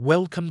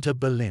Welcome to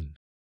Berlin,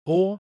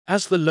 or,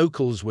 as the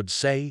locals would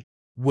say,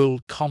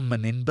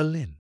 Willkommen in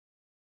Berlin.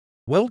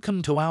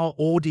 Welcome to our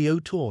audio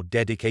tour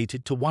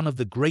dedicated to one of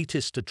the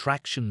greatest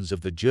attractions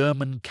of the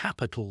German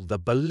capital, the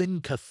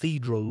Berlin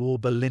Cathedral or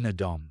Berliner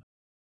Dom.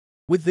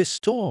 With this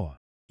tour,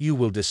 you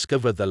will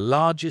discover the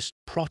largest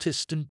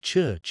Protestant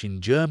church in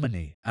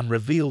Germany and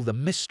reveal the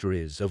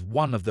mysteries of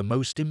one of the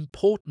most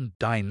important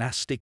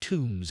dynastic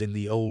tombs in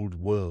the Old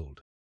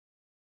World.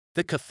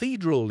 The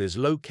cathedral is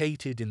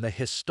located in the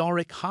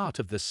historic heart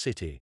of the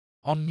city,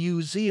 on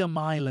Museum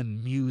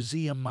Island,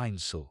 Museum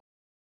Einzel.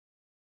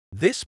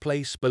 This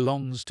place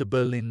belongs to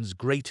Berlin's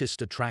greatest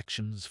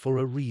attractions for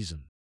a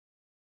reason.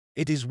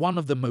 It is one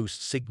of the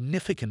most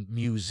significant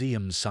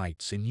museum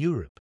sites in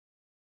Europe.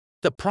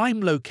 The prime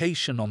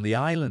location on the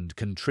island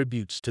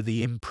contributes to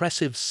the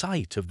impressive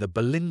sight of the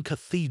Berlin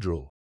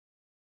Cathedral.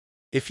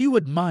 If you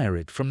admire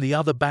it from the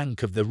other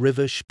bank of the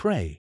River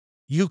Spree,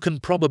 you can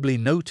probably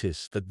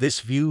notice that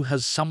this view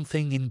has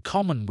something in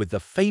common with the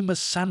famous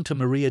Santa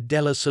Maria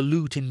della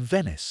Salute in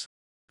Venice,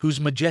 whose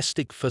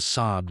majestic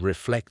facade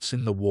reflects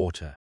in the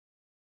water.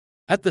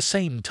 At the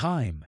same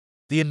time,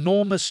 the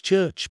enormous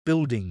church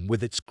building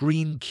with its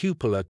green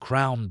cupola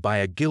crowned by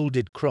a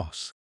gilded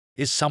cross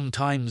is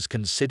sometimes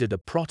considered a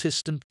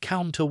Protestant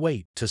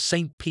counterweight to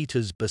St.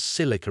 Peter's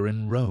Basilica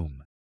in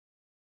Rome.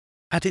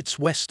 At its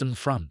western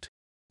front,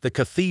 the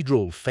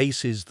cathedral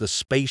faces the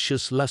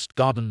spacious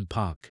Lustgarten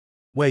Park,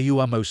 where you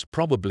are most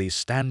probably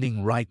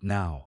standing right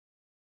now.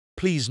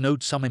 Please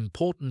note some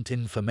important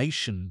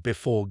information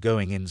before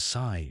going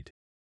inside.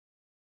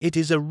 It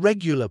is a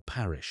regular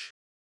parish.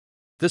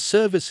 The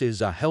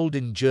services are held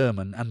in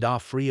German and are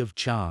free of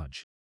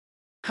charge.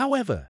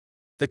 However,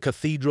 the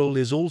cathedral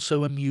is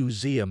also a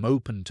museum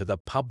open to the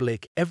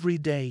public every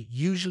day,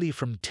 usually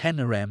from 10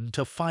 a.m.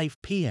 to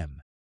 5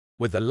 p.m.,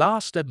 with the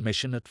last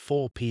admission at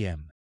 4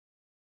 p.m.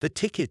 The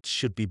tickets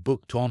should be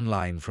booked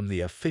online from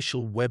the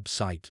official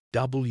website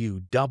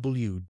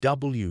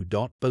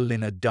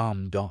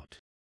www.berlinerdom.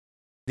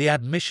 The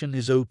admission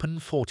is open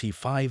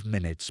 45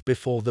 minutes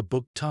before the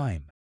book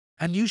time,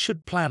 and you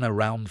should plan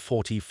around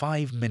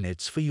 45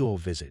 minutes for your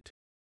visit.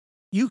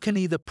 You can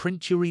either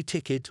print your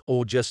e-ticket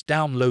or just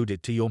download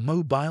it to your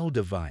mobile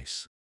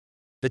device.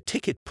 The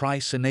ticket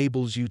price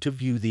enables you to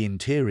view the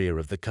interior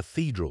of the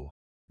cathedral,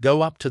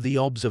 go up to the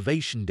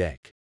observation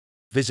deck,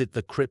 visit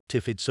the crypt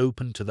if it's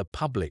open to the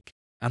public,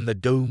 and the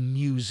Dome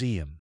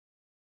Museum.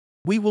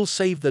 We will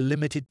save the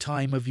limited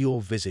time of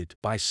your visit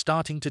by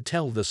starting to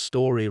tell the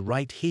story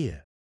right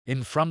here,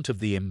 in front of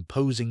the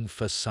imposing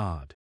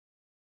facade.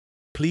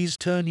 Please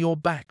turn your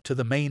back to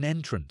the main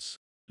entrance,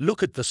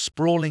 look at the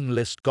sprawling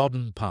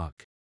Lustgarten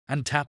Park,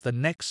 and tap the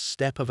next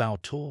step of our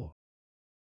tour.